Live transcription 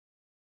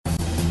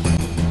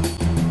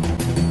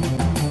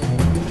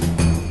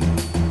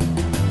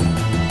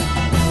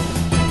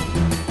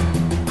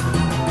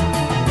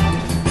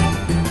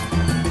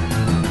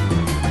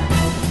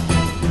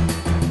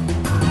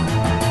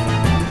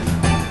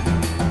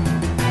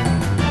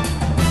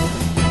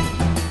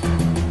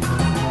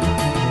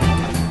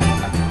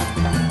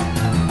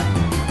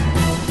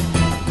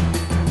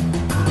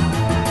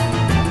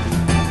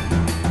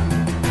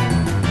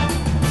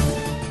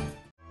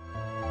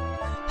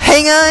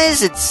Hey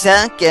guys, it's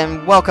Zach,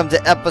 and welcome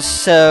to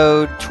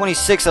episode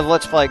 26 of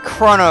Let's Play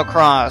Chrono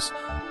Cross.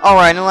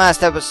 Alright, in the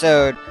last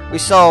episode, we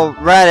saw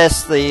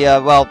Radis,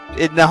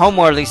 in the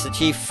homeworld at least, the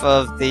chief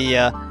of the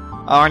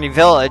Arnie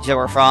village that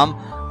we're from.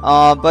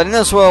 But in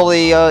this world,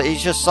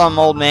 he's just some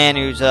old man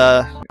who's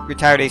a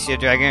retired ACO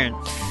Dragoon.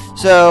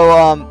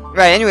 So,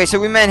 right, anyway, so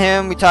we met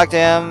him, we talked to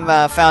him,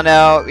 found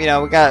out, we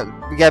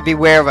gotta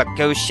beware of a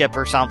ghost ship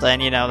or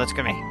something, that's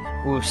gonna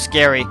be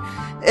scary.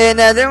 And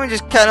then we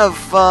just kind of,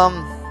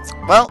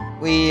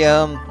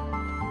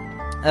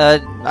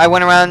 I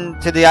went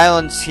around to the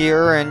islands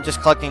here and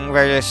just collecting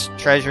various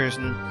treasures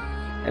and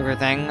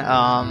everything.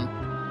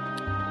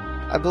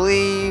 I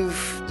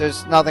believe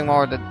there's nothing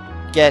more to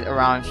get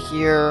around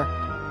here.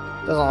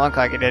 Doesn't look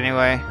like it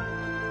anyway.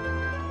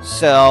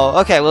 So,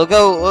 okay,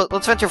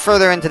 let's venture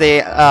further into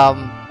the,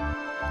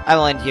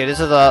 island here. This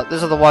is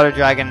the Water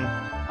Dragon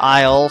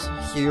Isle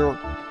here.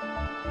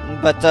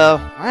 But,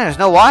 man, there's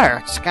no water.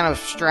 It's kind of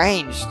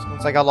strange.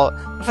 Looks like all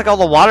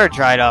the water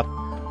dried up.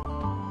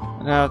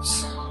 I know,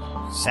 it's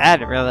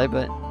sad, really,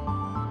 but...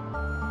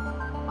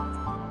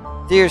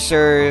 Dear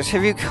sirs,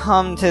 have you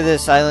come to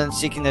this island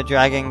seeking the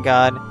Dragon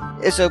God?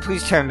 If so,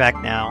 please turn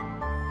back now.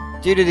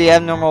 Due to the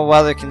abnormal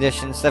weather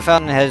conditions, the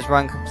fountain has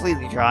run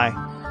completely dry.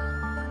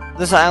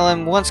 This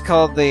island, once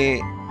called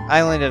the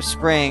Island of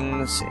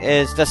Springs,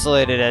 is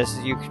desolated as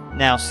you can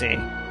now see.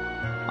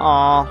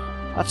 Aww,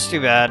 that's too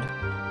bad.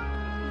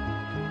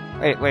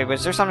 Wait,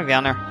 was there something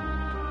down there?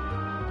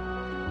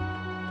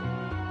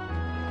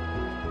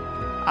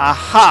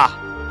 Aha!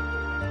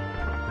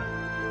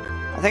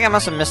 I think I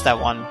must have missed that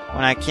one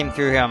when I came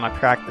through here on my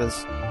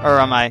practice, or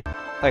on my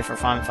play for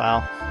fun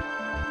file.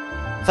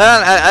 So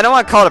I don't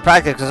want to call it a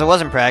practice because it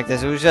wasn't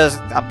practice, it was just,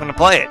 I'm gonna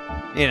play it,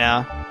 I'm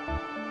gonna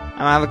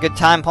have a good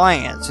time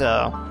playing it,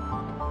 so...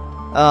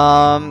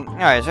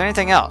 alright, is there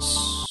anything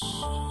else?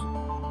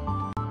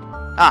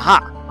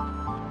 Aha!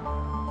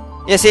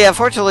 Yeah, see,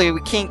 unfortunately,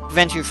 we can't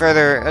venture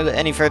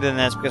any further than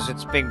this because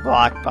it's being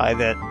blocked by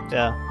that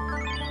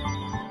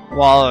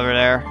wall over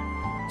there.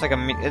 It's like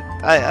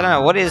I don't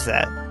know, what is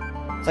that?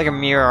 It's like a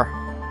mirror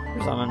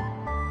or something.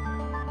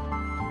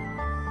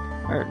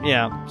 Or,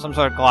 some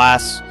sort of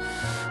glass.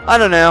 I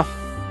don't know.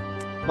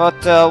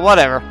 But,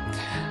 whatever.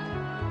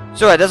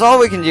 So, that's all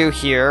we can do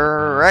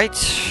here, right?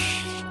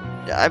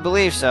 I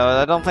believe so.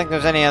 I don't think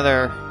there's any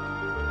other...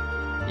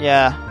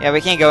 Yeah,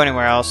 we can't go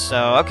anywhere else,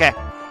 so, okay.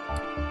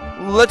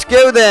 Let's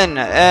go then,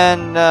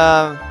 and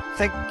I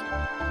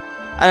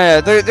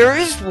don't know, there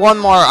is one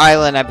more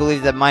island I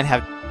believe that might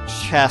have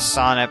chests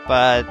on it,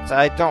 but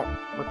I don't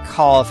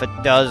recall if it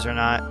does or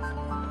not.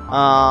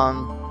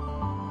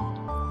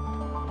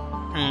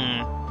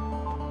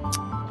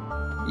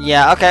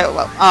 Yeah, okay,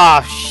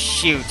 well,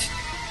 shoot.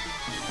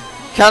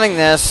 Cutting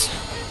this.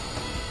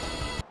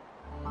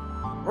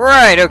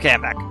 Right, okay,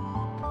 I'm back.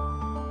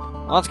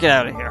 Let's get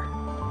out of here.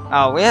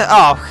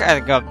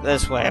 Gotta go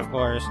this way, of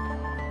course.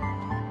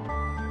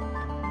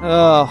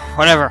 Oh,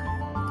 whatever.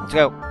 Let's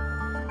go.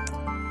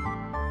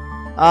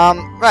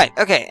 Right,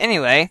 okay,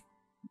 anyway.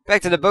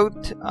 Back to the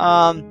boat.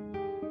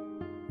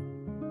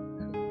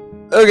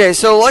 Okay,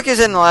 so like I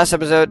said in the last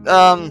episode,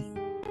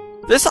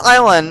 this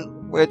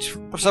island, which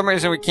for some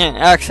reason we can't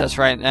access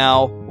right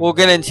now, we'll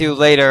get into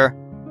later.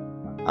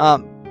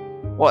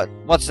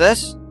 What's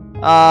this?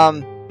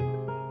 The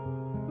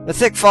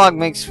thick fog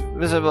makes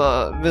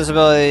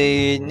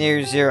visibility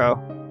near zero.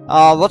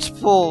 Let's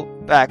pull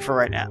back for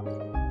right now.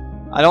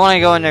 I don't want to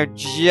go in there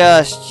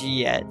just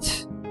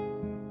yet.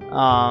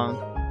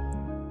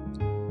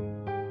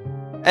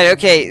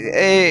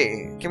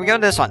 Okay, can we go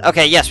to this one?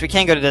 Okay, yes, we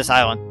can go to this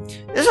island.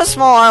 This is a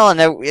small island.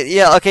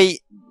 Yeah, okay,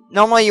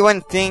 normally you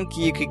wouldn't think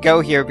you could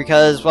go here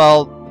because,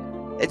 well,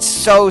 it's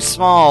so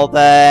small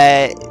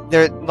that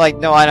there,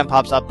 no item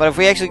pops up. But if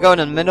we actually go in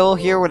the middle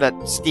here where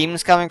the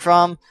steam's coming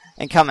from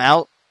and come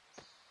out,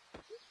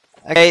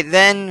 okay,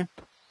 then,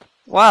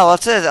 wow,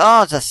 what's this?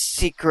 Oh, it's a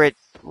secret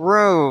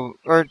room,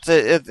 or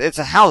it's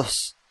a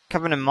house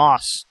covered in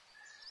moss.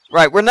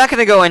 Right, we're not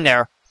gonna go in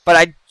there, but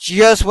I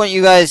just want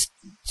you guys.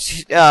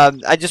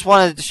 I just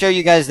wanted to show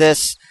you guys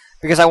this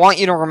because I want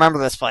you to remember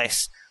this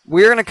place.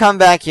 We're gonna come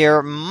back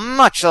here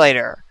much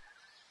later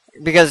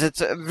because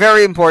it's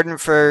very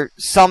important for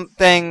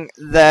something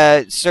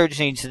that Serge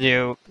needs to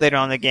do later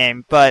on in the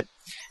game. But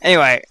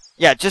anyway,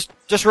 yeah, just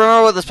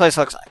remember what this place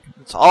looks like.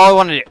 That's all I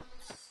want to do.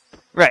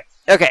 Right.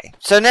 Okay,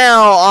 so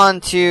now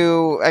on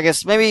to, I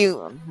guess, maybe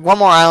one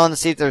more island to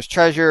see if there's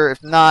treasure.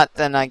 If not,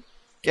 then I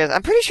guess,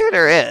 I'm pretty sure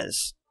there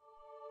is.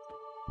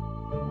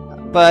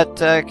 But,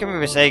 could be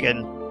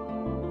mistaken.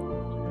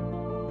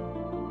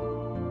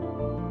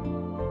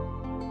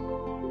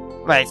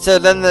 Right, so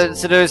then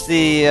there's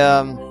the,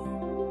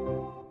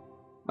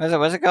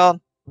 what's it called?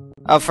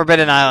 Oh,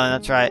 Forbidden Island,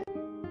 that's right.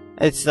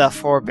 It's the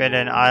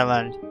Forbidden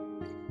Island.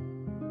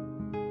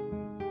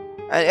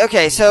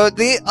 Okay, so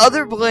the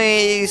other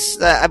place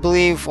that I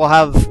believe will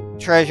have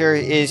treasure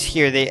is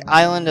here, the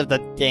Island of the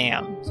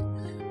Damned.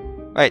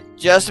 Right,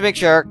 just to make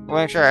sure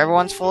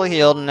everyone's fully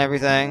healed and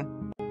everything.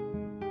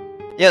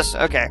 Yes,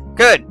 okay,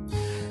 good.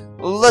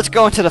 Let's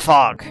go into the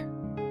fog.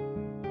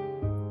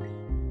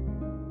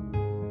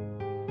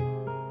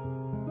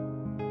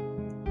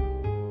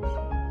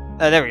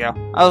 There we go.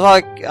 I was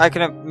like, I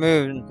could have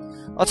moved.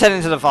 Let's head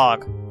into the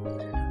fog.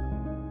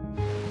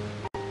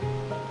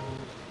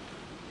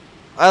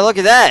 Oh, look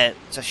at that!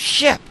 It's a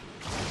ship!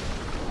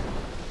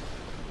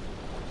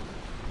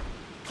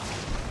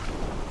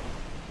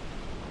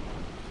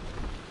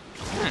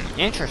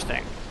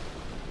 Interesting.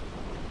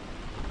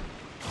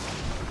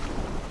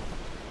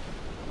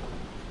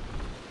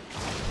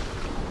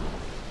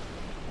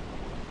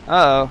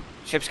 Uh-oh.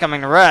 Ship's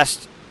coming to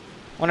rest.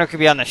 Wonder if it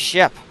could be on the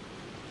ship.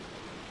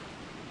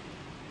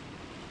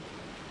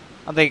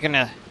 Are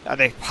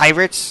they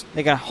pirates?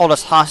 They gonna hold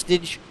us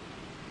hostage?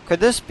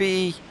 Could this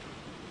be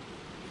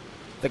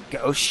the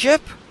ghost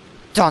ship?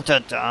 Dun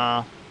dun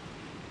dun.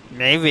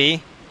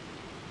 Maybe.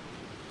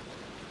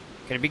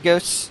 Could it be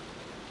ghosts?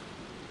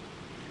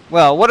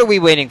 Well, what are we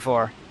waiting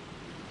for?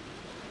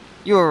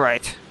 You were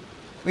right.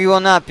 We will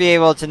not be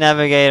able to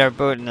navigate our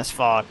boat in this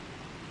fog.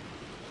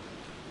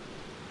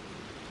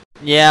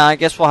 Yeah, I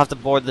guess we'll have to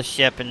board the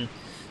ship and,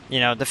 you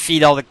know,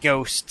 defeat all the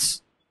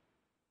ghosts.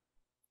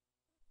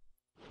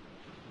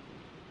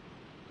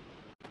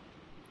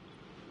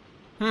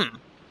 Well,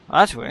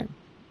 that's weird.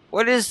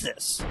 What is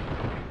this?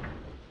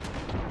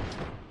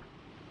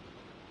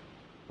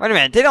 Wait a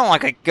minute, they don't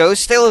look like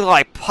ghosts, they look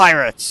like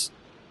pirates.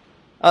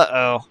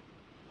 Uh-oh.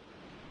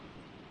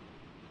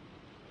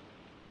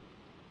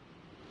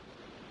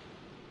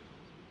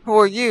 Who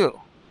are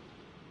you?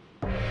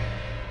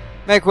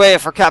 Make way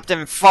for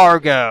Captain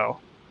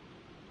Fargo.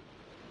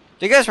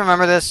 Do you guys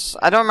remember this?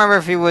 I don't remember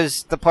if he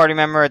was the party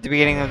member at the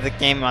beginning of the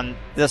game on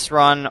this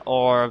run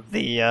or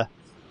the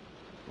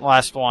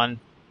last one.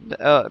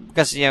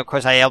 Because, you know, of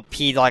course I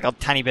LP'd like a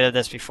tiny bit of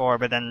this before,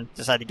 but then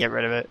decided to get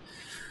rid of it.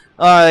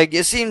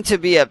 You seem to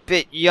be a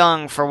bit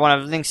young for one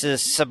of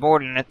Lynx's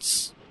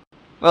subordinates.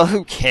 Well,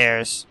 who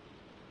cares?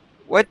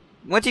 What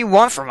do you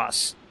want from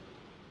us?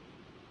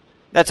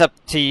 That's up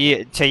to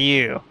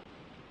you.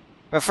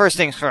 But first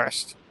things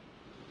first.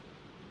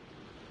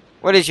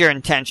 What is your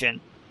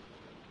intention?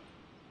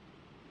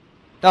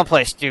 Don't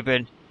play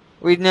stupid.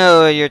 We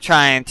know you're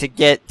trying to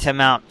get to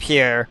Mount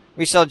Pierre.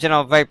 We saw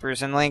General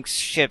Vipers and Lynx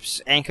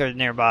ships anchored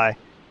nearby.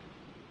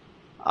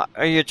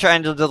 Are you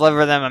trying to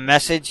deliver them a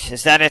message?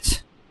 Is that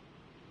it?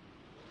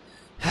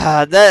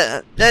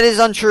 That is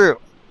untrue.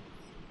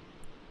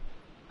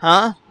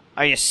 Huh?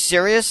 Are you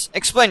serious?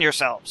 Explain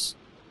yourselves.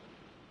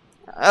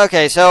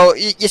 Okay, so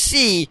you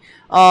see,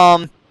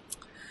 about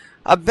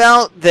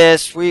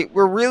this,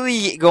 we're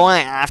really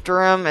going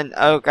after him, and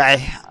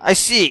okay, I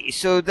see.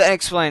 So that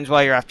explains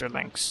why you're after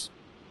Lynx.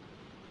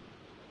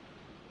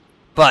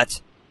 But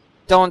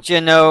don't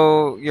you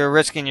know you're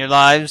risking your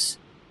lives?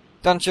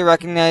 Don't you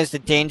recognize the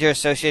danger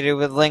associated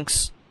with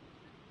Lynx?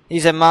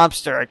 He's a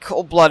mobster, a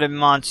cold-blooded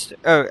monster.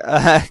 Oh,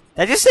 did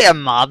I just say a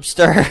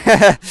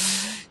mobster?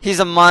 He's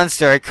a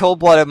monster, a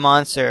cold-blooded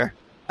monster.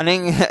 An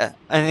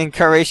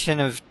incarnation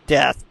of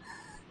death.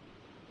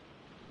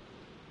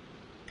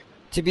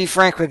 To be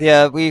frank with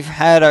you, we've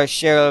had our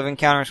share of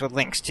encounters with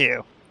Lynx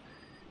too.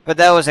 But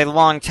that was a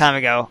long time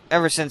ago.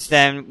 Ever since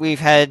then, we've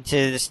had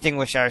to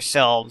distinguish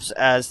ourselves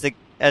as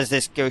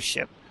this ghost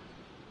ship.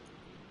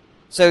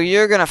 So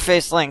you're gonna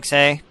face Lynx,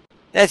 eh?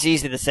 That's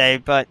easy to say,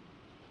 but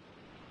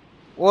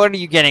what are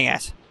you getting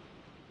at?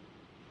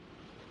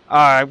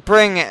 Alright,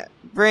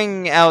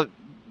 bring out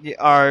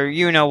our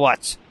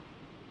you-know-what.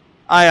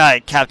 Aye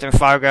aye, Captain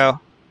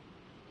Fargo.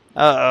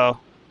 Uh-oh.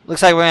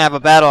 Looks like we're gonna have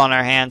a battle on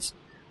our hands.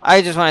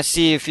 I just want to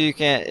see if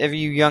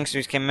you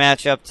youngsters can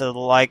match up to the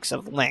likes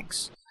of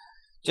Lynx.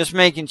 Just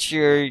making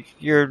sure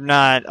you're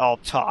not all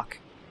talk.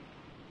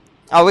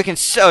 Oh, we can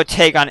so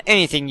take on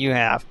anything you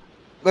have.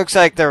 Looks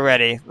like they're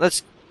ready.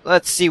 Let's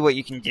see what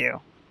you can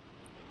do.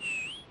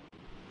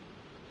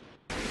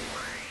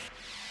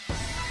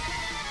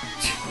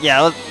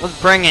 Yeah,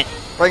 let's bring it.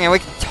 Bring it. We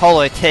can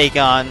totally take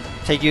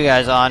you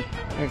guys on.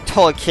 We can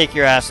totally kick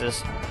your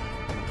asses.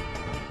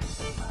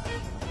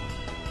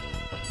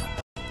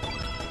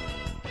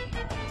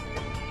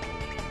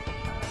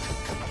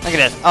 Look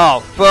at this.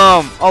 Oh,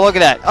 boom. Oh, look at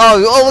that.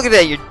 Oh, look at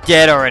that. You're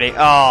dead already.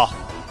 Oh.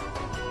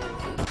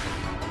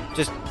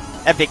 Just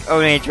epic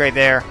ownage right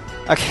there.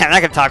 Okay, I'm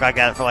not gonna talk like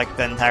that for like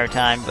the entire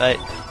time, but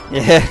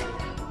yeah.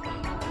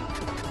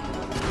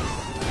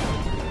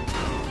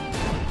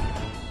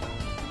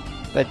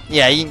 But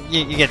yeah, you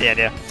get the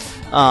idea.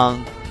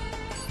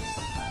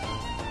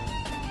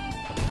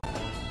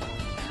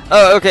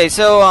 Oh, okay.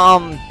 So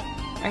I'm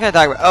gonna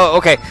talk about. Oh,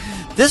 okay.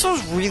 This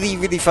was really,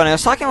 really funny. I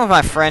was talking with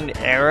my friend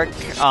Eric,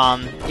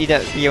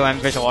 EWM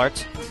Visual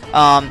Arts,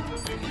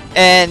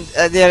 and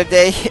the other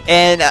day,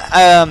 and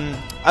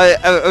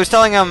I was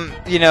telling him,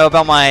 you know,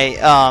 about my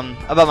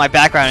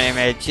background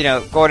image, you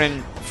know,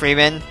 Gordon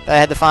Freeman that I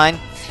had to find,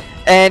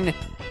 and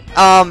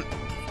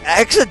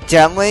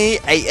accidentally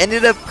I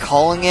ended up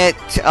calling it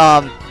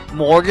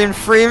Morgan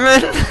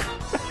Freeman.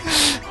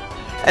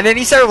 And then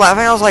he started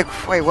laughing. I was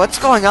like, wait, what's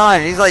going on?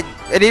 And he's like,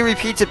 and he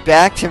repeats it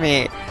back to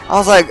me. I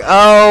was like,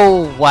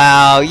 oh,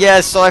 wow.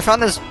 Yeah, so I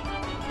found this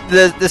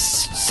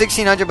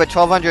 1600 by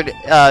 1200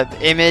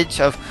 image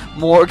of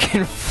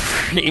Morgan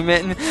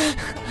Freeman.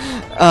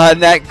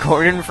 Not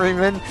Gordon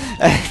Freeman.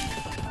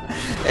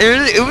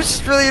 it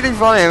was really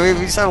funny.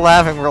 We started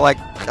laughing for like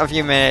a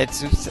few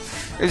minutes.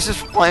 It was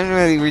just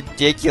plainly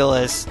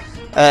ridiculous.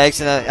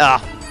 Accidentally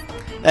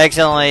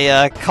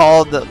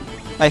called the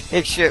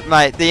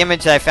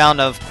image I found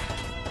of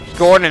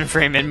Gordon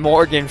Freeman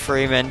Morgan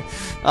Freeman. You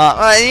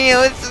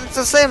know, it's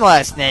the same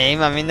last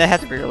name. I mean, they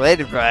have to be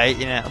related, right?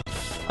 You know.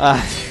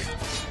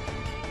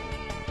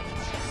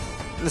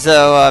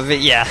 But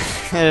yeah,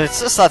 I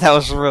just thought that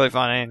was really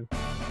funny.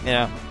 You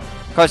know,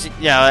 of course,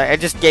 yeah, I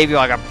just gave you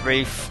like a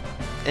brief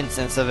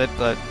instance of it,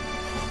 but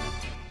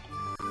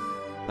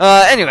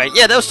anyway,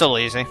 yeah, that was still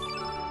easy.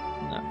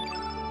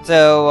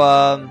 So,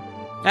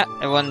 yeah,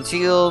 everyone's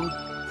healed.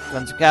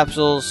 Run some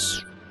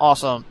capsules.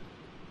 Awesome.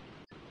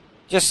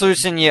 Just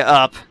loosen you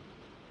up.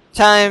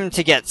 Time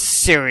to get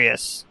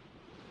serious.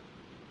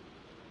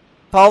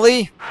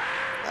 Polly?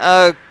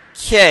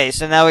 Okay,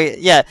 so now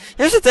yeah,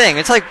 here's the thing,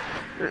 it's like,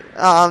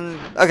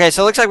 okay,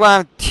 so it looks like we're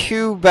on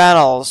 2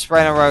 battles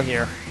right in a row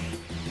here.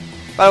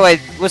 By the way,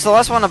 was the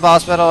last one a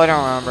boss battle? I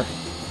don't remember.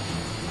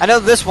 I know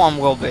this one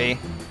will be.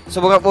 So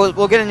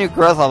we'll get a new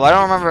growth level. I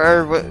don't remember,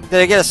 or did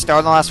I get a star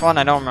in the last one?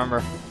 I don't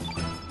remember.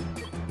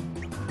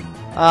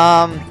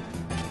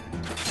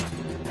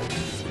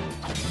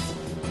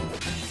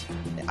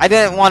 I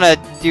didn't want to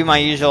do my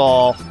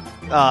usual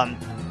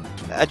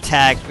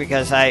attack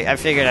because I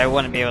figured I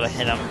wouldn't be able to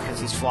hit him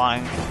because he's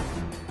flying.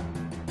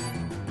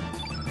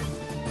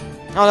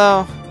 Oh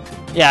no.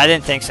 Yeah, I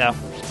didn't think so.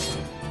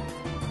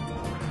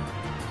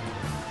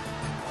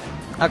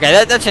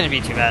 Okay, that shouldn't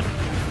be too bad.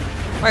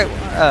 Wait,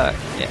 yeah.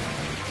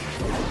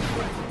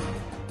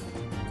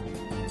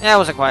 Yeah, it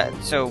wasn't quite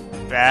so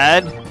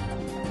bad.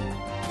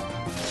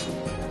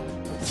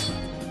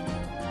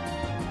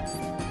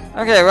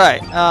 Okay,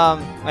 right.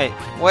 Wait,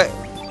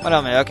 what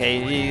am I?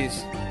 Okay,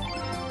 he's...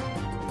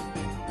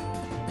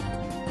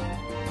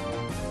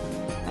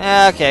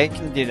 Yeah, okay,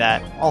 can do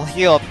that. I'll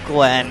heal up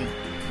Glenn.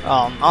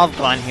 I'll have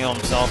Glenn heal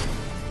himself.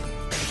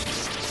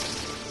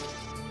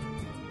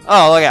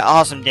 Oh, look at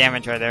awesome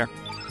damage right there.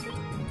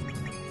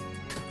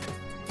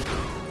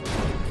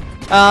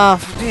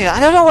 Dude, I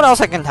don't know what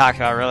else I can talk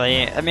about,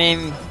 really. I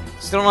mean,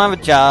 still don't have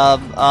a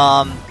job.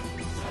 Oh,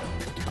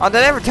 did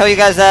I ever tell you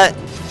guys that?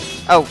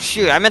 Oh,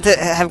 shoot, I meant to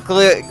have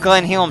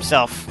Glenn heal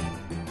himself.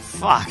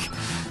 Fuck.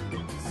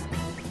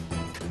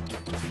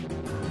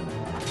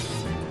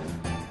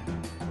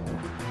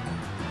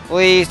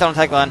 Please don't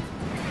attack Glenn.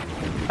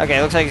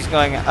 Okay, looks like he's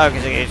going... Oh,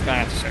 okay, he's going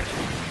after Serge.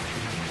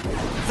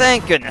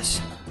 Thank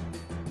goodness.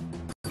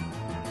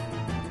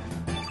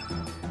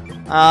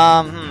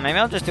 Maybe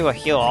I'll just do a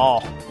heal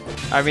all.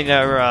 I mean,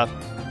 a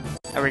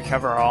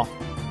recover all.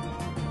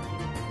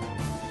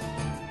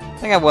 I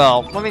think I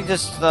will. Let me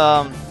just,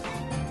 okay,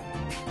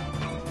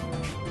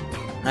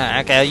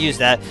 I'll use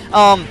that.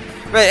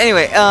 But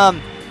anyway, did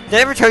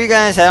I ever tell you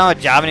guys I don't have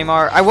a job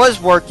anymore? I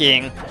was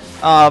working,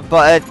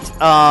 but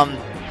I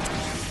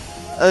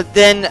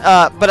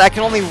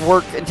can only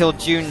work until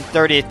June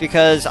 30th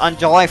because on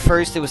July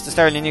 1st it was to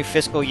start a new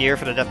fiscal year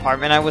for the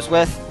department I was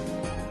with.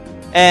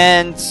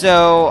 And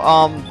so,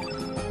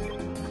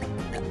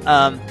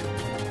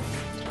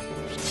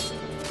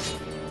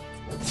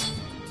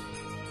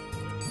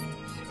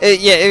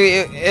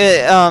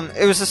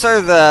 it was the start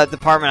of the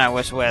department I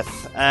was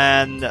with,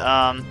 and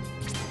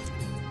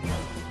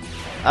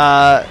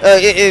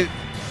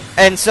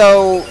and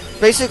so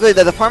basically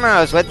the department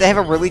I was with, they have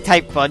a really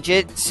tight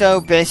budget, so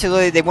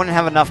basically they wouldn't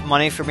have enough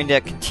money for me to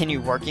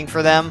continue working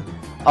for them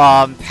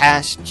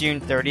past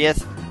June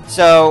 30th.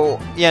 So,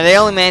 yeah, they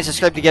only managed to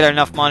scrape together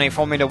enough money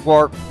for me to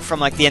work from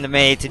like the end of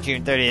May to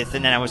June 30th,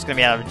 and then I was going to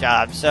be out of a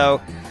job. So,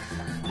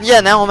 yeah,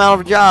 now I'm out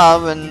of a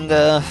job, and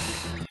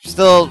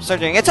still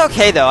searching. It's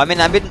okay though. I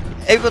mean, I've been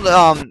able to,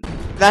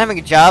 not having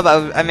a job,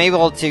 I'm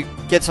able to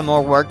get some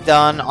more work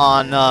done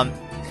on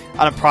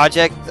a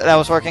project that I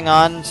was working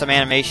on, some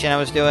animation I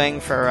was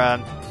doing for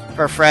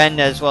a friend,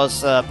 as well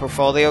as a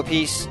portfolio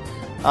piece.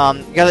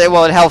 Because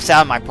it helps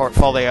out my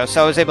portfolio,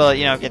 so I was able to,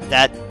 you know, get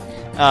that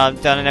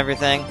done and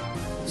everything.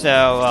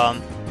 So,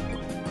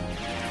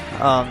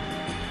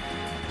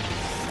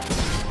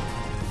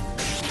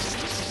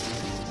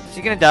 is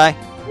he gonna die?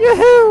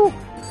 Yoo-hoo!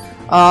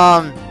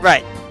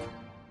 Right.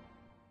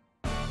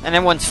 And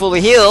everyone's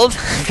fully healed,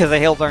 because I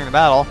healed during the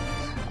battle.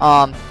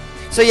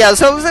 So yeah,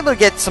 so I was able to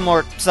get some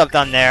more stuff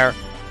done there.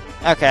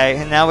 Okay,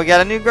 and now we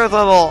got a new growth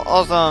level.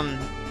 Awesome.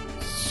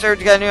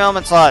 Serge got a new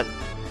element slot.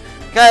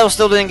 Guile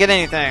still didn't get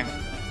anything.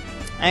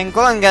 And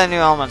Glenn got a new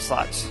element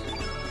slot.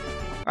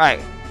 Right.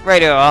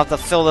 Radio, I'll have to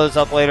fill those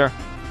up later.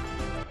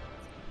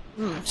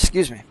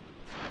 Excuse me.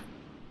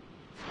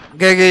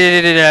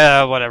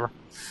 Whatever.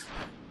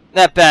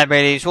 That bad,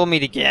 ladies. We'll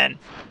meet again.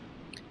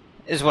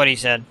 Is what he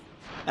said.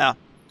 Oh.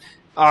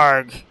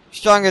 Arg.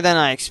 Stronger than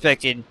I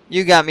expected.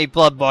 You got me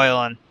blood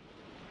boiling.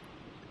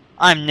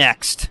 I'm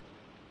next.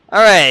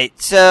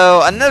 Alright,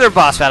 so another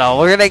boss battle.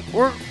 We're gonna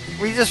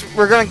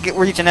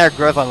reach another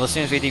growth level as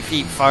soon as we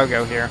defeat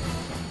Fargo here.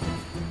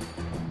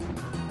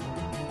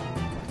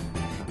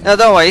 No,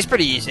 don't worry, he's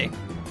pretty easy.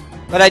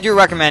 But I do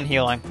recommend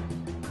healing.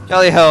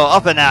 Jolly ho,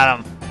 up and at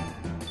him.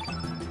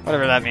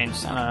 Whatever that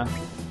means, I don't know.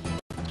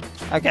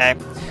 Okay.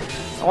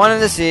 I wanted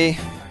to see.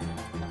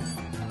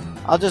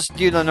 I'll just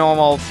do the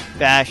normal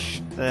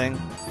bash thing.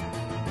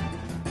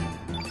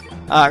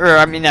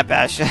 I mean, not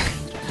bash.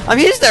 I'm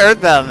used to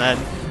Earthbound then.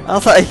 I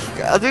was like,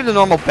 I'll do the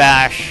normal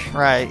bash.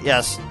 Right,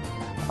 yes.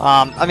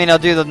 I mean, I'll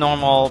do the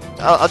normal.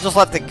 I'll just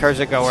let the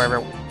cursor go wherever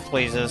it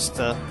pleases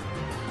to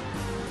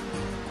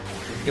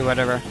do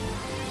whatever.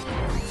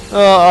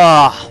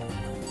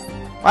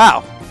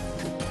 Wow.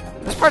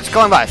 This part's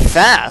going by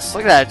fast.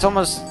 Look at that. It's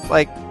almost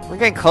like we're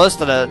getting close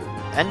to the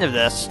end of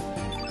this.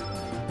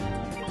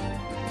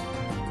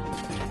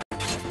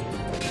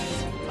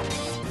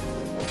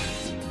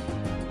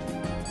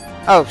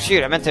 Oh,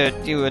 shoot. I meant to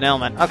do an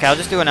element. Okay, I'll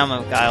just do an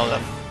element with Guile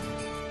then.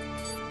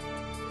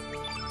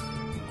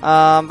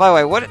 By the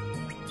way, what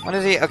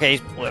is he? Okay,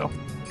 he's blue.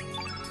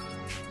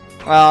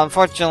 Well,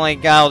 unfortunately,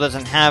 Guile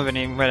doesn't have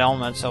any red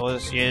elements, so we'll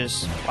just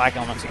use black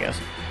elements, I guess.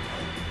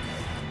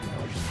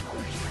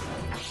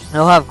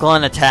 He'll have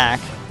Glenn attack,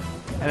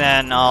 and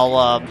then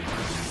I'll,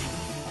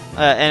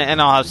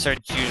 and I'll have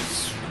Serge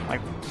use,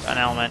 like, an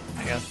element,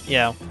 I guess.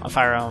 Yeah, a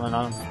fire element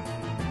on him.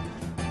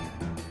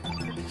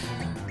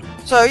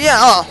 So, yeah,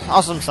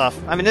 awesome stuff.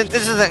 I mean,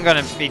 this isn't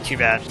gonna be too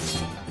bad.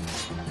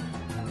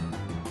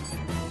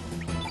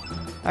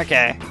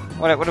 Okay,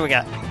 what do we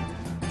got?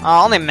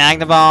 Only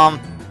Magna Bomb.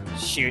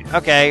 Shoot.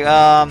 Okay,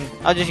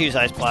 I'll just use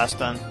Ice Blast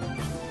then.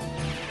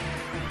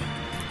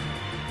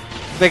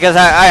 Because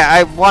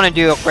I want to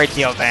do a great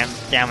deal of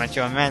damage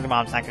to him. Magna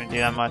Bomb's not going to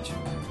do that much.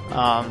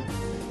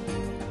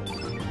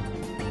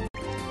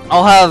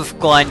 I'll have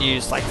Glenn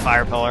use, like,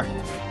 Fire Pillar.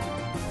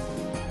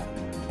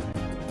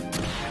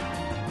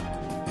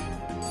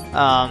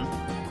 I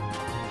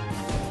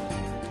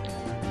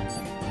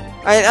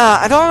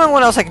don't know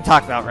what else I can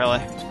talk about,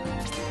 really.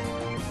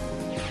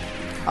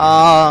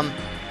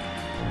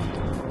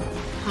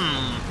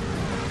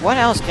 What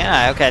else can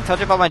I? Okay, I told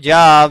you about my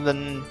job,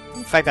 and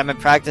in fact, I've been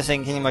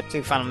practicing Kingdom Hearts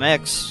 2 Final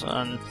Mix,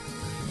 and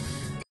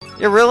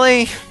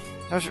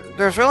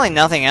there's really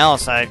nothing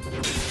else I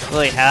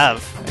really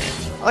have.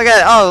 Look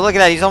at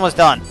that, he's almost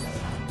done.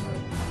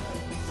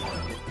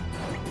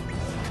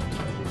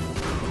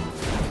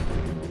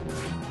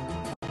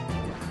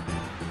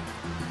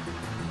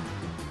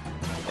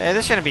 Yeah,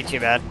 this shouldn't be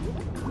too bad.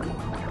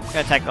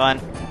 Gonna attack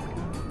Glenn.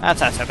 That's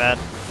not so bad.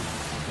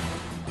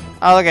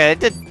 Oh, look at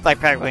it. It did, like,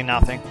 practically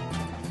nothing.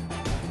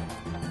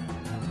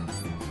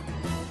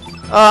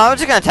 I'm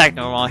just gonna attack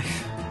normally.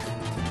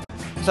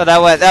 So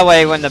that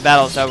way, when the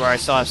battle's over, I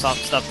still have some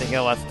stuff to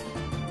heal with.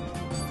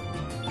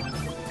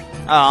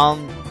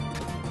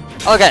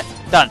 Okay,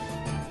 done.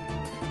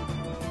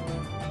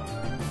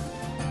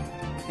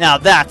 Now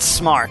that's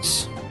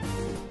smart.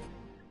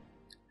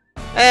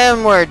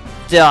 And we're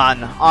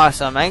done.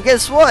 Awesome. And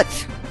guess what?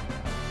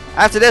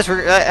 After this,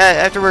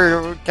 after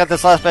we got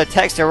this last bit of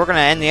text here, we're gonna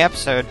end the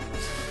episode.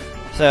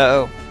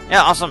 So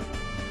yeah, awesome.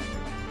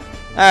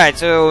 Alright,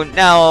 so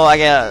now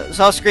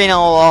off screen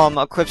I'll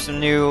equip some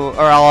new,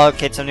 or I'll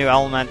allocate some new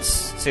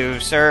elements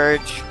to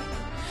Serge.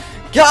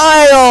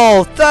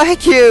 Guile!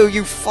 Thank you!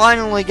 You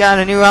finally got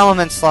a new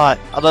element slot.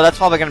 Although that's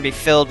probably gonna be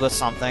filled with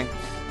something.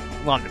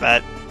 Won't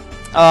bet.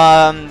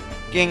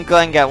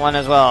 Glenn get one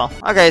as well.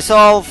 Okay, so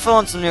I'll fill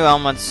in some new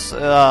elements, or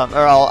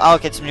I'll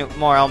allocate some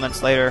more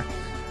elements later.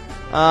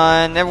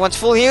 And everyone's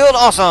full healed?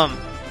 Awesome!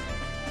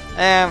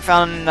 And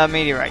found a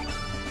meteorite.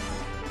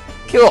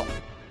 Cool.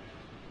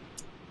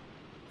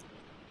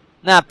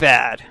 Not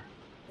bad.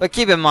 But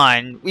keep in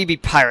mind, we be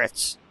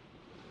pirates.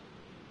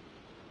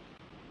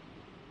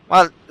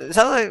 Well, is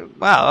that like,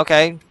 wow,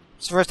 okay.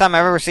 It's the first time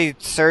I've ever seen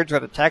Serge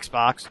with a text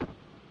box.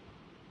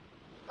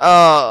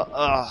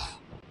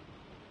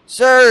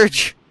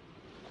 Serge!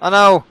 Oh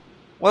no!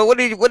 What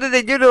did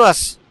they do to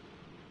us?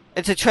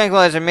 It's a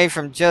tranquilizer made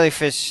from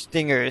jellyfish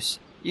stingers.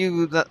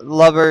 You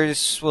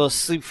lubbers will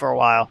sleep for a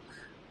while.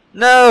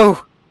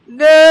 No!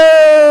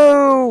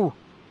 No!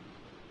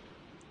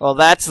 Well,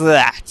 that's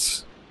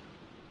that.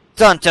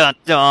 Dun dun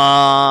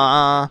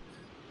dun!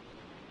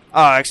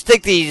 Alright,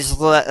 stick these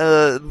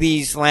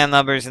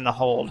landlubbers in the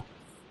hold.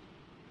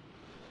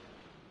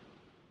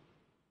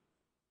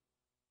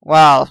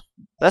 Wow,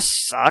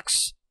 this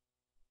sucks.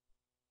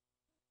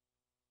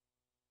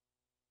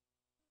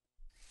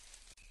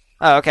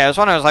 Oh, okay, I was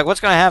wondering, what's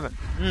gonna happen?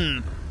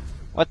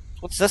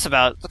 What's this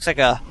about? It looks like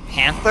a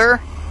panther?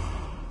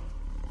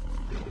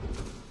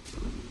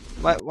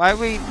 Why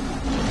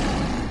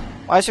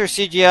is there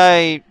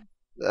CGI,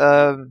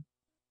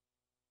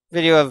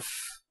 video of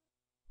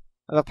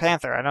a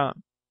panther? I don't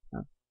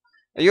know.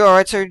 Are you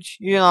alright, Serge?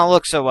 You do not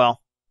look so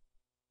well.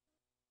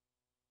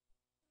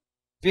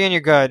 Be on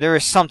your guard. There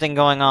is something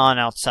going on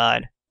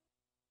outside.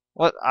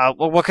 What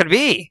could it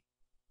be?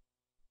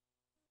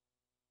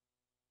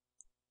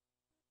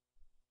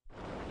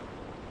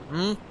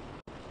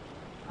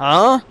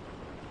 Huh?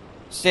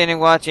 Standing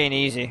watch ain't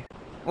easy.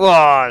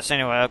 Whoa,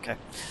 anyway, okay.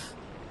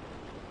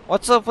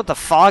 What's up with the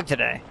fog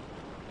today?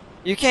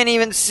 You can't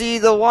even see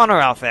the water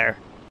out there.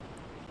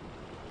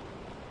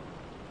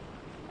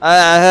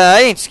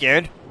 I ain't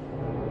scared.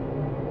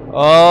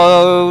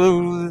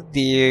 Oh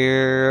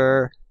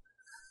dear.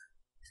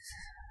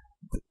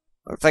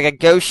 Looks like a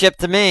ghost ship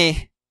to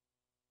me.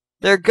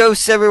 There are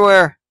ghosts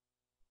everywhere.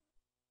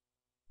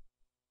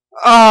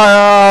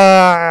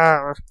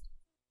 Oh!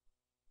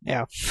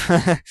 Yeah.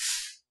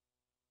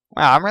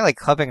 Wow, I'm really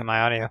clipping in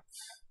my audio.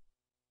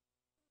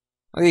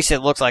 At least it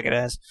looks like it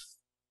is.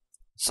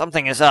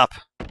 Something is up.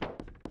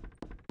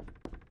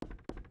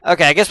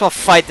 Okay, I guess we'll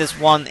fight this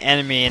one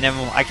enemy, and then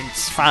I can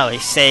finally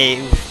save,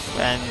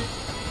 and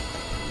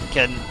we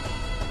can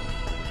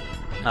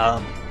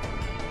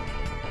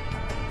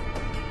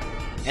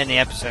end the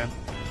episode.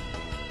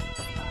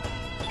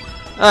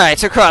 Alright,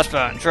 so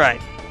crossbones,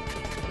 right.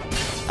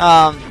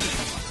 Oh,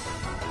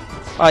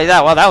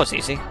 yeah, well, that was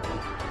easy.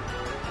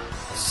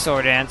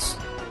 Sword dance.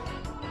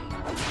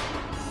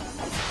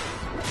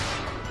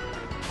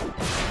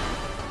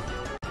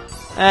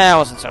 That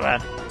wasn't so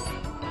bad.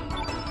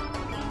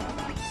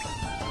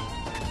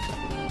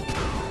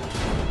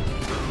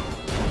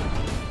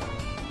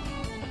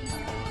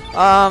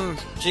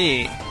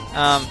 Gee.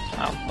 Oh,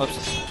 whoops.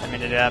 I didn't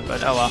mean to do that,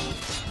 but oh well.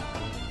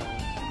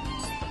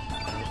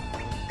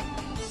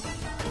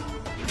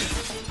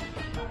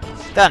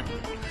 Done.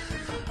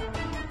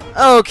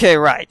 Okay,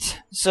 right.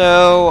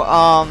 So,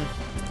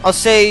 I'll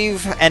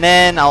save, and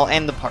then I'll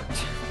end the part.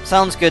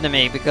 Sounds good to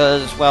me,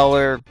 because, well,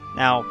 we're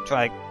now,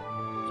 like,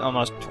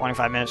 almost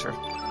 25 minutes or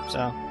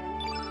so.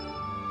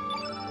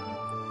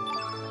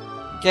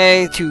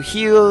 Okay, 2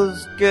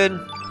 heals, good.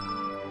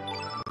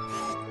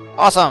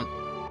 Awesome.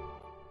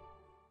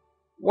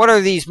 What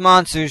are these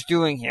monsters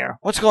doing here?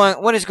 What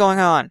is going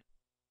on?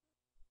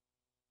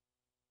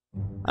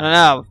 I don't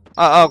know.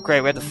 Oh,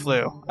 great, we had the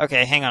flu.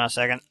 Okay, hang on a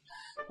second.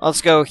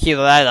 Let's go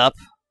heal that up.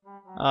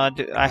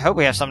 I hope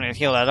we have something to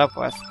heal that up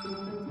with.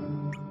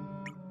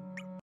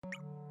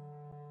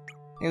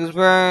 He was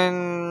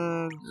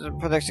wearing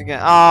protects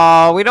again.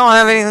 Oh, we don't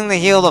have anything to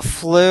heal the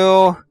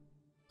flu.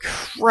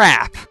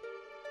 Crap.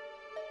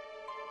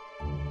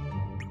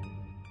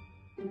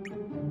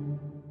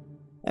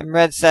 And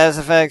red status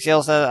effects,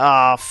 yellow status.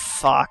 Oh,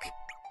 fuck.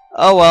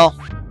 Oh well.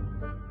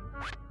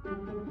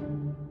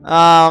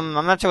 I'm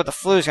not sure what the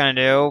flu's gonna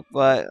do,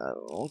 but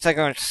looks like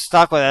I'm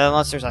stuck with it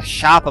unless there's a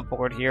shop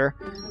aboard here.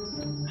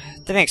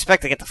 Didn't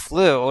expect to get the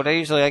flu. That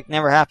usually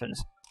never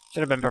happens. Should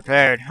have been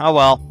prepared. Oh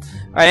well.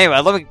 Alright, anyway,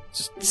 let me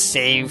just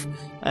save.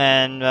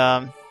 And,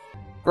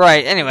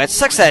 right, anyway, it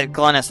sucks that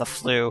Glenn has the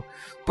flu.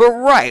 But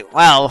right,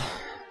 well,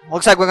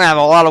 looks like we're gonna have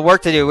a lot of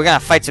work to do. We're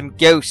gonna fight some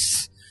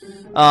ghosts.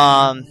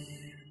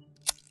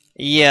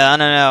 Yeah, I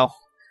don't know.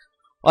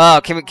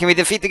 Well, can we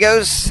defeat the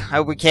ghosts? I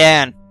hope we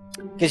can.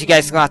 Guess you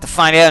guys are gonna have to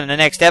find out in the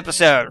next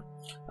episode.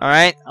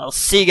 Alright, I'll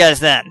see you guys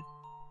then.